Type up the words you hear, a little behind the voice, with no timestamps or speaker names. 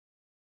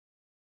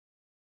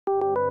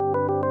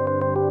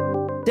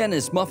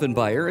Dennis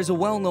Muffenbier is a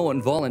well-known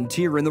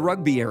volunteer in the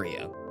Rugby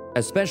area,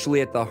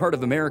 especially at the Heart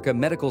of America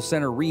Medical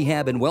Center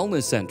Rehab and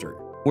Wellness Center,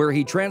 where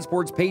he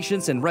transports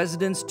patients and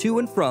residents to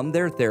and from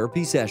their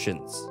therapy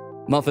sessions.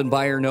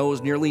 Muffenbier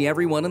knows nearly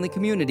everyone in the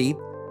community.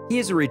 He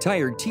is a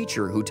retired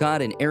teacher who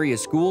taught in area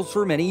schools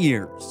for many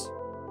years.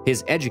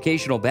 His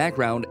educational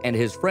background and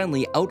his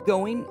friendly,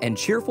 outgoing, and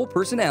cheerful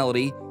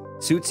personality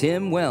suits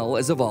him well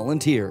as a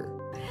volunteer.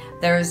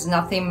 There is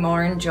nothing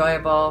more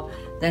enjoyable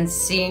than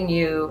seeing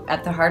you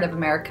at the Heart of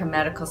America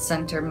Medical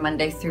Center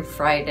Monday through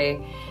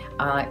Friday.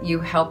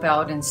 You help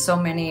out in so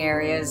many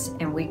areas,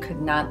 and we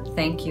could not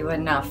thank you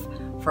enough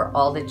for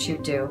all that you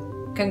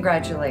do.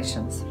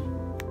 Congratulations.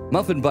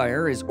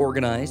 Muffenbier is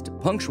organized,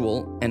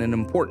 punctual, and an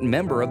important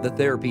member of the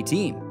therapy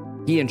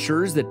team. He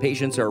ensures that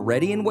patients are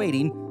ready and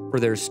waiting for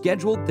their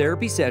scheduled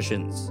therapy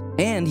sessions,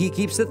 and he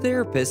keeps the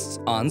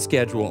therapists on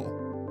schedule.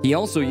 He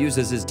also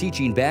uses his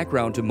teaching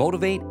background to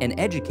motivate and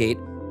educate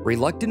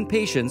reluctant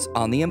patients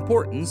on the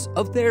importance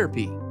of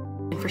therapy.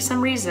 And for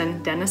some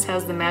reason, Dennis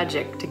has the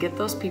magic to get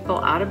those people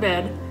out of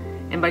bed,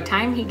 and by the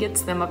time he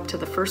gets them up to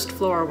the first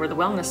floor where the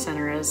wellness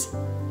center is,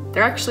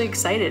 they're actually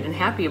excited and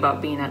happy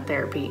about being at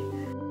therapy.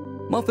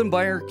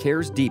 Muffenbier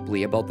cares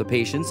deeply about the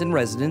patients and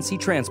residents he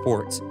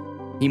transports.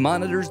 He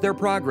monitors their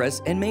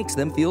progress and makes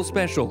them feel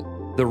special.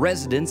 The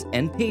residents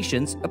and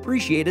patients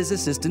appreciate his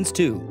assistance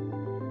too.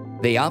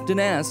 They often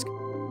ask,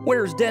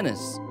 "Where's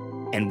Dennis?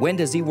 And when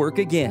does he work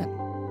again?"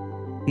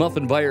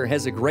 Muffenbier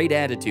has a great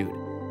attitude,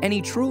 and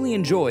he truly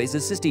enjoys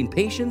assisting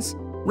patients,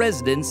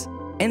 residents,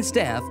 and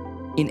staff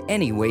in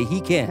any way he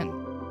can.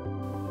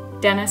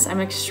 Dennis, I'm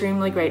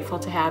extremely grateful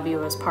to have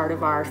you as part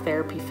of our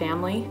therapy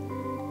family.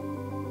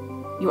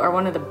 You are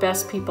one of the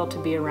best people to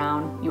be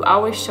around. You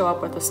always show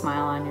up with a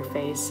smile on your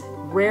face.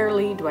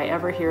 Rarely do I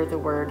ever hear the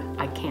word,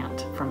 "I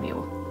can't," from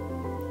you.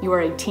 You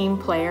are a team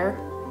player,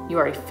 you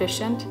are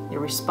efficient,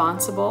 you're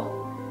responsible.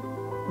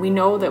 We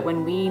know that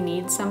when we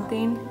need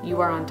something,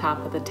 you are on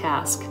top of the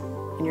task,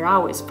 and you're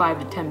always 5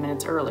 to 10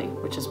 minutes early,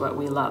 which is what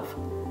we love.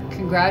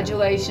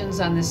 Congratulations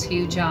on this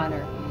huge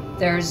honor.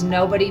 There is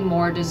nobody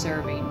more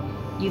deserving.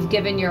 You've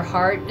given your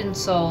heart and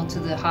soul to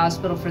the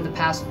hospital for the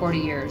past 40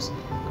 years.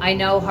 I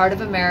know Heart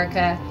of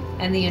America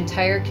and the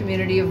entire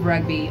community of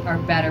Rugby are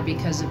better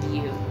because of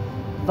you.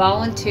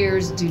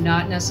 Volunteers do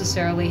not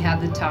necessarily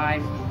have the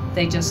time,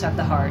 they just have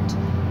the heart.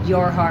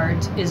 Your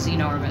heart is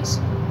enormous.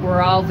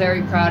 We're all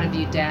very proud of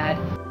you, Dad.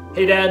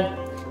 Hey Dad,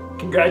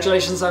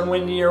 congratulations on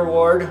winning your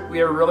award.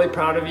 We are really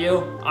proud of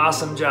you.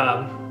 Awesome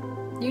job.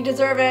 You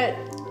deserve it.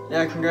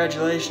 Yeah,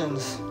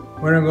 congratulations.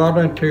 When I'm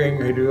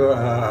volunteering, I do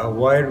a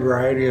wide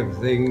variety of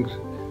things.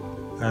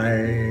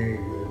 I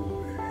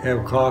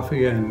have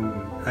coffee and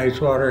ice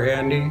water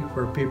handy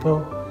for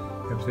people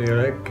if they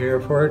like,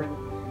 care for it.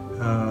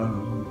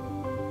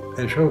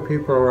 I show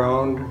people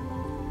around.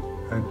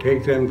 I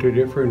take them to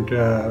different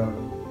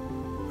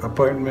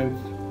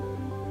appointments.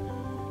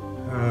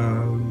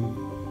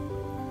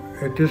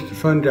 It's just a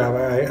fun job.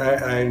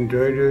 I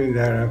enjoy doing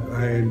that.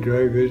 I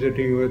enjoy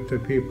visiting with the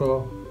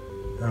people.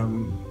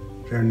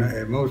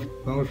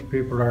 Most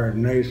people are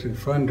nice and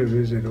fun to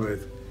visit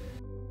with.